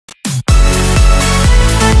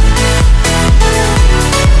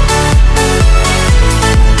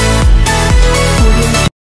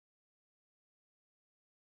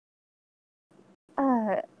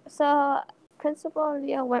So, Principal and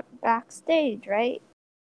Leo went backstage, right?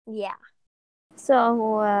 Yeah.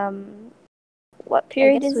 So, what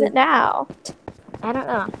period is it now? I don't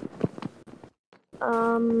know.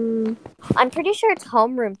 I'm pretty sure it's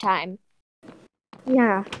homeroom time.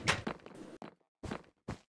 Yeah.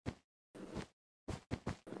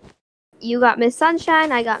 You got Miss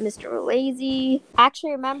Sunshine, I got Mr. Lazy.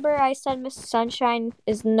 Actually, remember I said Miss Sunshine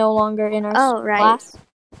is no longer in our class? Right.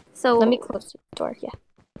 So let me close the door, yeah.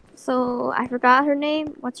 So, I forgot her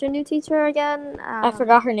name. What's your new teacher again? I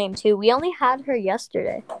forgot her name, too. We only had her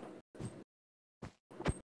yesterday.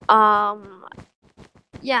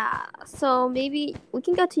 Yeah. So, maybe we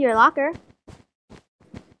can go to your locker.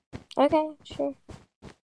 Okay, sure.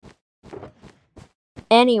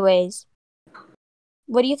 Anyways,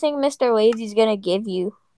 what do you think Mr. Lazy's gonna give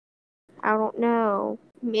you? I don't know.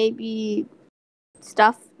 Maybe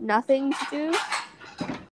stuff nothing to do?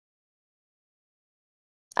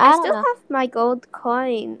 I still have my gold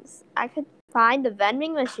coins. I could find the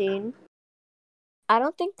vending machine. I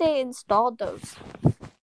don't think they installed those.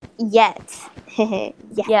 Yet.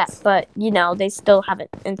 Yeah, but, they still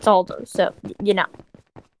haven't installed those, so,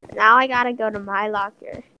 Now I gotta go to my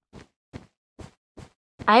locker.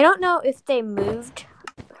 I don't know if they moved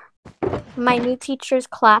my new teacher's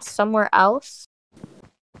class somewhere else.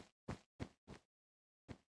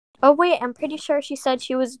 Oh, wait, I'm pretty sure she said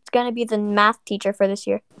she was gonna be the math teacher for this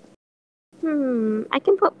year. I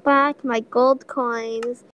can put back my gold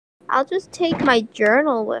coins. I'll just take my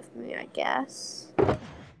journal with me, I guess.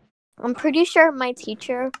 I'm pretty sure my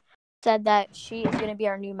teacher said that she is gonna be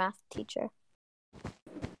our new math teacher.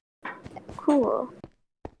 Cool.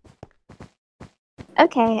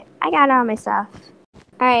 Okay, I got all my stuff.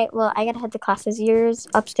 Alright, well, I gotta head to class. Is yours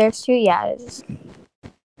upstairs too? Yeah, it is.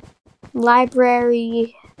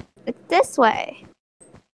 Library. It's this way.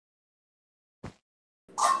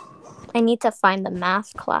 I need to find the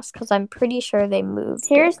math class because I'm pretty sure they moved.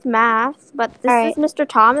 Here's math, but this is Mr.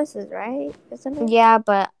 Thomas's, right? Isn't it? Yeah,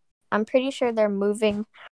 but I'm pretty sure they're moving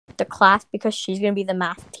the class because she's gonna be the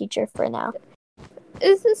math teacher for now.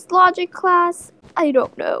 Is this logic class? I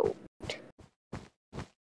don't know.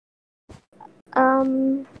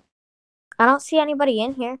 I don't see anybody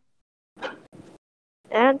in here. I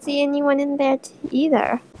don't see anyone in there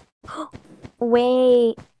either.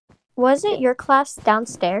 Wait, wasn't your class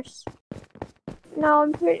downstairs? No,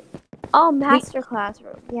 I'm pretty... Oh, master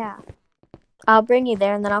classroom, yeah. I'll bring you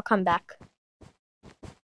there and then I'll come back.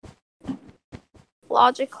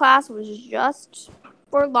 Logic class was just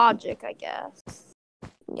for logic, I guess.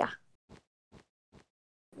 Yeah.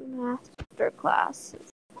 Master class.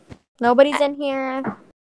 Nobody's in here.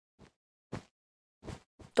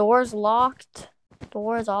 Door's locked.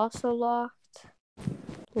 Door's also locked.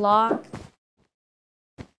 Locked.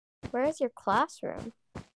 Where is your classroom?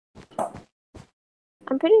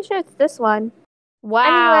 I'm pretty sure it's this one.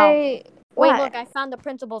 Wow. Anyway, wait, look, I found the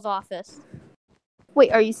principal's office.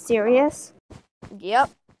 Wait, are you serious? Yep.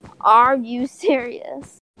 Are you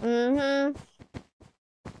serious? Mm-hmm.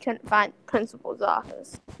 Couldn't find the principal's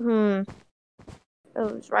office. It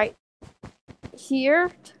was right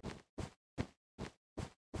here.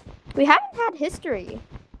 We haven't had history.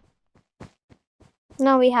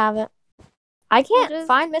 No, we haven't. I can't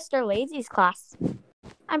find Mr. Lazy's class.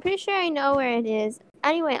 I'm pretty sure I know where it is.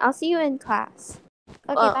 Anyway, I'll see you in class.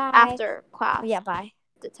 Okay, bye. After class. Yeah, bye.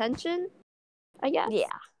 Detention, I guess. Yeah.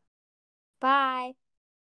 Bye.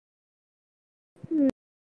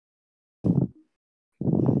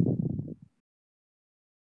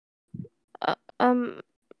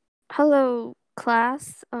 Hello,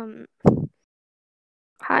 class.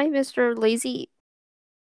 Hi, Mr. Lazy.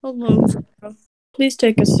 Hello, Zara. Please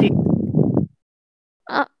take a seat.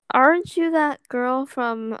 Aren't you that girl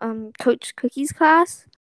from Coach Cookie's class?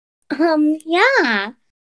 Yeah.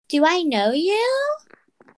 Do I know you?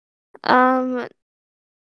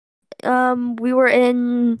 We were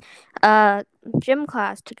in gym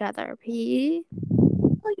class together, P.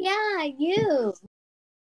 Oh yeah, you.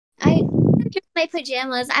 I just my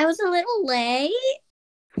pajamas. I was a little late.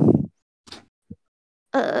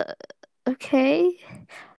 Okay.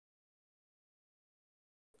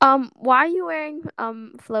 Why are you wearing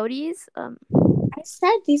floaties? I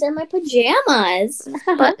said these are my pajamas.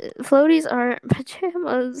 But floaties aren't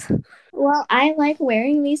pajamas. Well, I like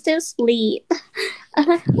wearing these to sleep.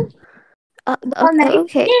 Okay.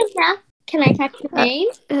 Can I catch your name?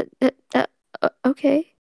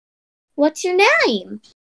 Okay. What's your name?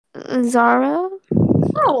 Zara.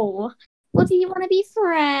 Oh. Well, do you want to be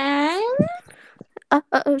friends?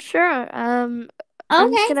 Sure.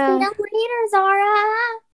 Okay, see you later,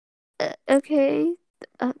 Zara. Okay.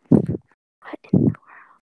 What in the world?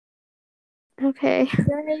 Okay.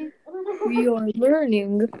 Today we are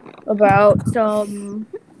learning about some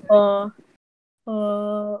Are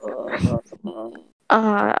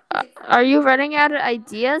you running out of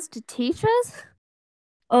ideas to teach us?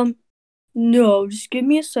 no, just give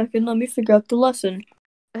me a second, let me figure out the lesson.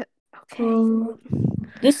 Okay.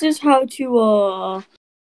 This is how to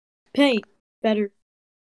paint better.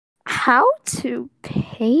 How to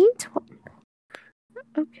paint?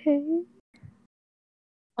 Okay.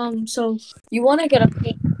 So you want to get a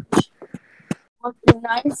paint, want some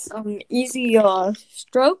nice easy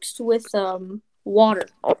strokes with water.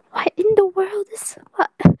 Oh, what in the world is what?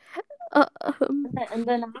 And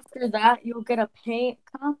then after that, you'll get a paint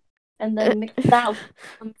cup, and then mix that with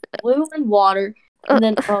some glue and water, and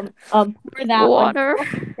then pour that on Water.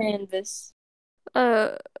 your canvas.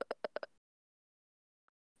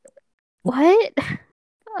 What?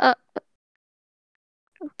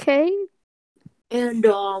 Okay. And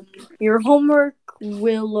your homework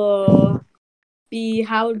will be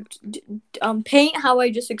how paint how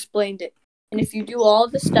I just explained it. And if you do all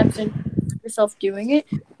the steps and yourself doing it,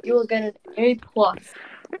 you will get an A plus.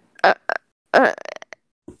 Uh,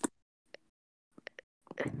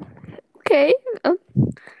 okay.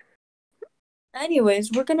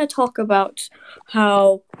 Anyways, we're gonna talk about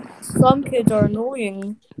how some kids are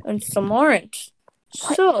annoying and some aren't.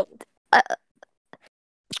 What? So,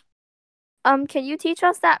 Can you teach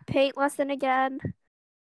us that paint lesson again?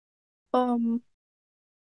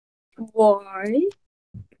 why?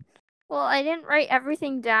 Well, I didn't write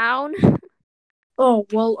everything down. Oh,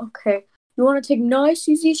 well, okay. You want to take nice,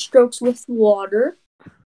 easy strokes with water,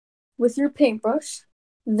 with your paintbrush.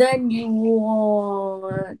 Then you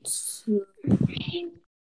want to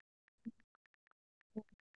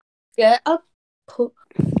get pour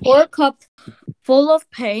a cup full of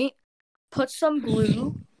paint, put some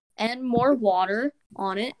glue and more water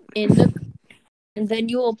on it and then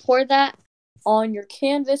you will pour that on your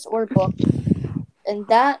canvas or book, and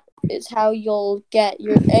that is how you'll get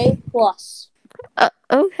your A plus.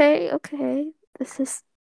 Okay. This is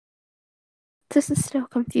still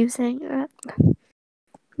confusing.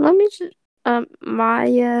 Let me just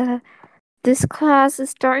Maya. This class is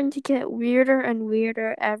starting to get weirder and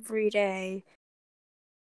weirder every day.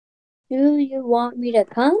 Do you want me to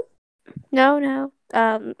come? No.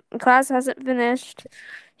 Class hasn't finished.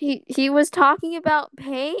 He was talking about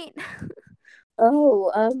paint.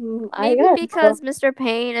 Oh, I Maybe got because Mr.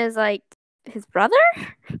 Paint is like his brother?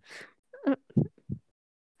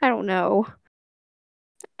 I don't know.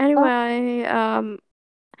 Anyway,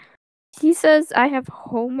 he says I have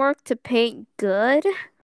homework to paint good.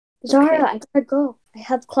 Zara, Okay. I gotta go. I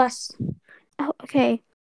have class. Oh, okay.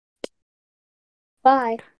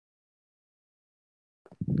 Bye.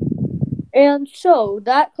 And so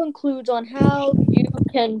that concludes on how you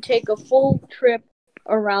can take a full trip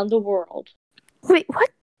around the world. Wait, what?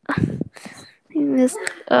 You missed.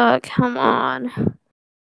 Come on.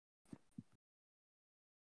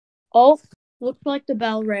 Oh, looks like the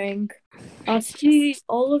bell rang. See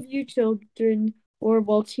all of you children, or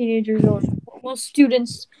well, teenagers, or well,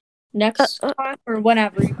 students, next time or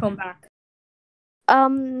whenever you come back.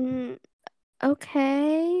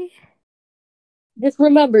 Okay. Just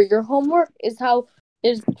remember, your homework is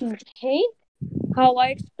to paint how I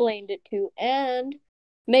explained it to, and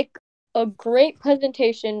make a great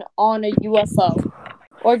presentation on a UFO,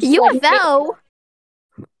 or just like UFO?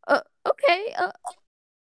 Okay.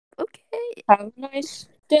 Okay. have a nice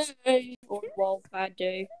day, or well, bad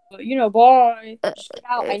day. But bye. Just get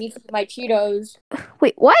out. I need to eat my Cheetos.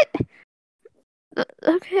 Wait, what?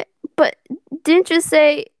 Okay, but didn't you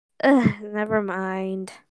say? Never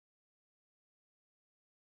mind.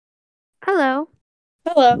 Hello.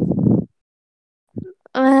 Hello.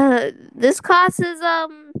 This class is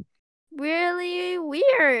really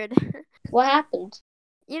weird. What happened?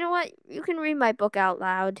 You know what? You can read my book out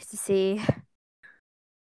loud to see.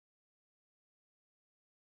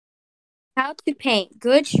 How to paint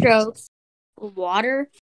good strokes. Water.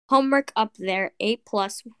 Homework up there. A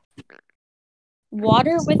plus.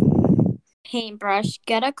 Water with paintbrush.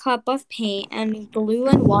 Get a cup of paint and glue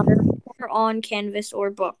and water. Pour on canvas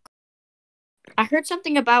or book. I heard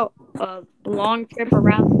something about a long trip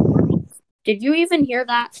around the world. Did you even hear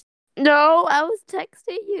that? No, I was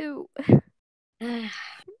texting you.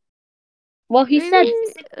 Well, he said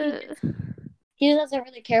Maybe, he doesn't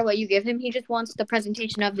really care what you give him. He just wants the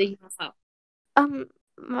presentation of the UFO.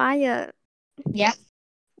 Maya. Yeah.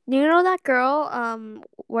 You know that girl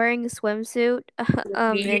wearing a swimsuit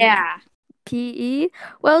in Yeah. PE?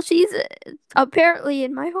 Well, she's apparently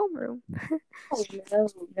in my homeroom. Oh,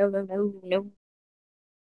 no.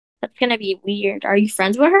 That's gonna be weird. Are you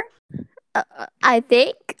friends with her? I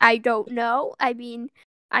think. I don't know. I mean,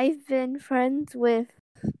 I've been friends with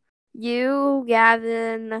you,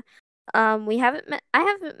 Gavin. We haven't met. I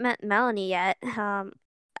haven't met Melanie yet.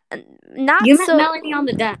 Not You met so. Melanie on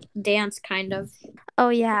the dance, kind of. Oh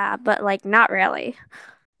yeah, but like not really.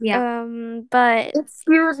 Yeah. But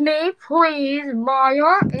Excuse me, please,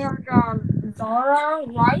 Maya and Zara,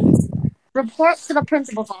 right? Report to the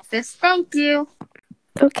principal's office. Thank you.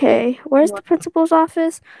 okay, where's the What? principal's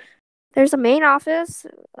office? There's a main office.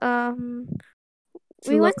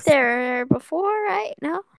 We went there before, right?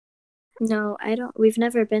 No. No, I don't. We've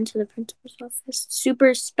never been to the principal's office.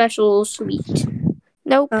 Super special suite.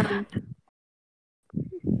 Nope.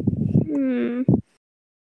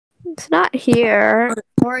 It's not here.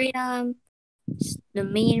 Auditorium, the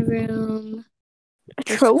main room, A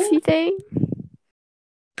trophy thing?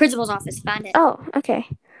 principal's office. Found it. Oh, okay.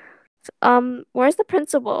 Where's the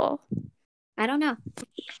principal? I don't know.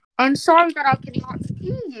 I'm sorry that I cannot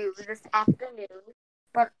see you this afternoon,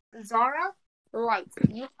 but Zara, right,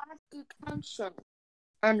 you have detention.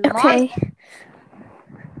 And Okay.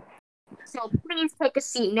 So please take a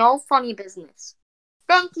seat. No funny business.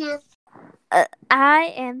 Thank you.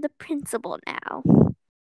 I am the principal now.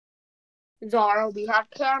 Zara, we have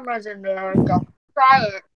cameras in there. Don't try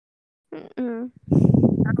it. Mm-mm.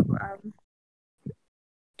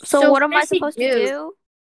 So So what am I does he supposed to do?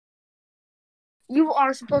 You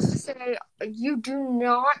are supposed to say, you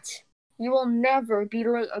will never be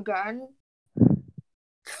late again.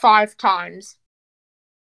 5 times.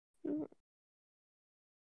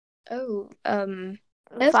 Oh,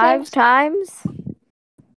 5 times?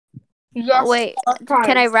 Yes. Oh, wait, 5 times.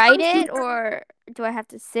 can I write it or do I have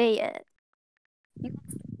to say it? You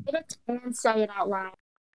have to write it and say it out loud.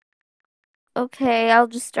 Okay, I'll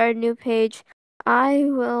just start a new page. I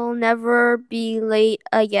will never be late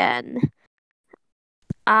again.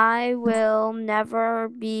 I will never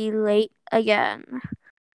be late again.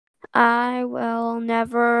 I will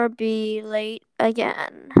never be late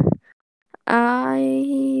again.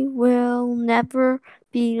 I will never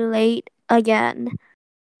be late again.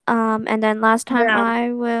 And then last time, Yeah.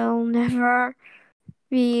 I will never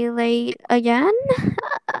be late again.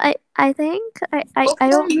 I think I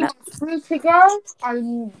don't know. You're free to go. I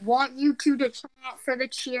want you two to try out for the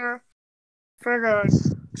cheer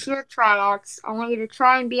tryouts. I want you to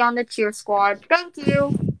try and be on the cheer squad. Thank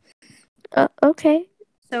you. Okay.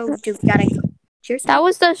 so do we gotta go? Cheers. That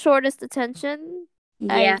was the shortest detention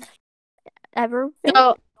Yeah. I've ever been.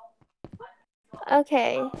 So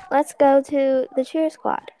Okay, let's go to the cheer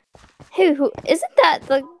squad. Who isn't that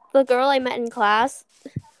the girl I met in class?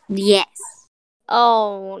 yes.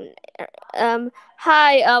 Oh,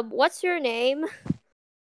 hi. What's your name?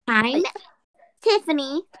 I'm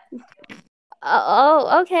Tiffany.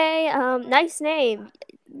 Oh, okay. Nice name.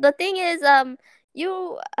 The thing is,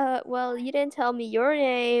 well, you didn't tell me your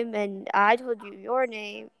name, and I told you your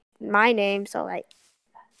name, my name, so like,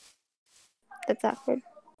 that's awkward.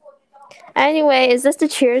 Anyway, is this the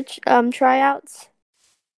cheer tryouts?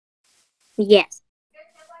 Yes.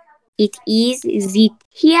 It is the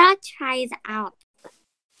cheer tries out.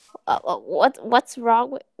 What's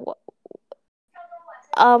wrong with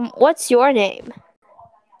what's your name?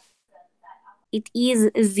 It is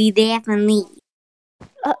the Daphne.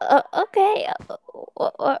 Okay.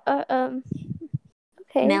 Okay.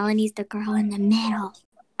 Melanie's the girl in the middle.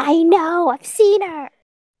 I know. I've seen her.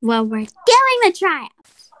 Well, we're doing the tryout.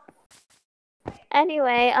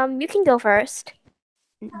 Anyway, you can go first.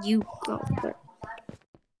 You go first.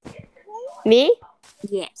 Me?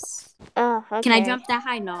 Yes. Okay. Can I jump that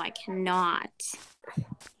high? No, I cannot.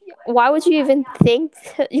 Why would you even think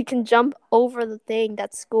you can jump over the thing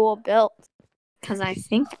that school built? Because I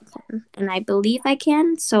think I can. And I believe I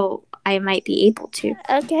can, so I might be able to.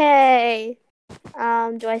 Okay.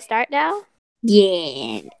 Do I start now?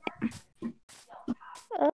 Yeah.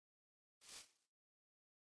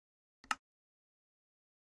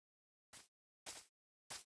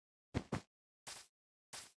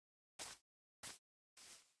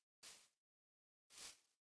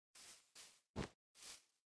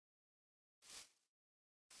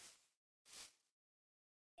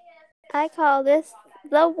 I call this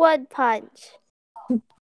the wood punch.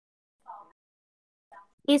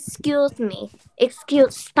 Excuse me.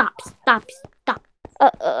 Stop.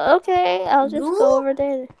 Okay, I'll just go over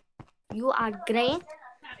there. You are great,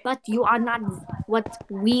 but you are not what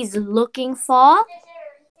we's looking for.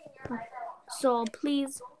 So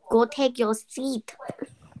please go take your seat.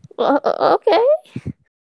 Okay.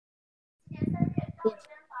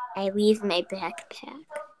 I leave my backpack.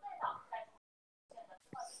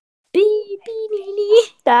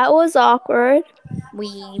 That was awkward.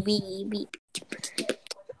 We.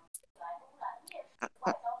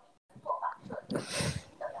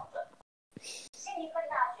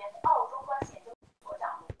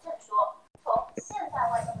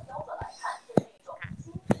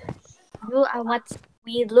 You are what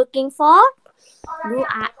we looking for? You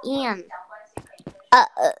are in.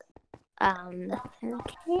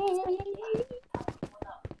 Okay.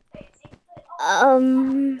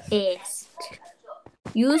 Is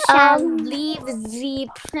you shall leave the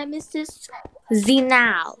premises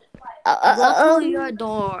now. Go to your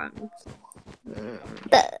dorm.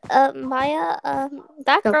 Maya,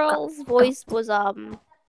 that Go. girl's voice was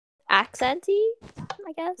accenty,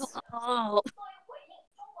 I guess. Oh.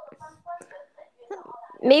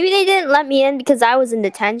 Maybe they didn't let me in because I was in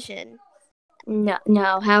detention. No.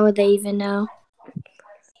 How would they even know?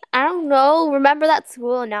 I don't know. Remember that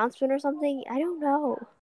school announcement or something? I don't know.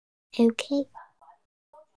 Okay.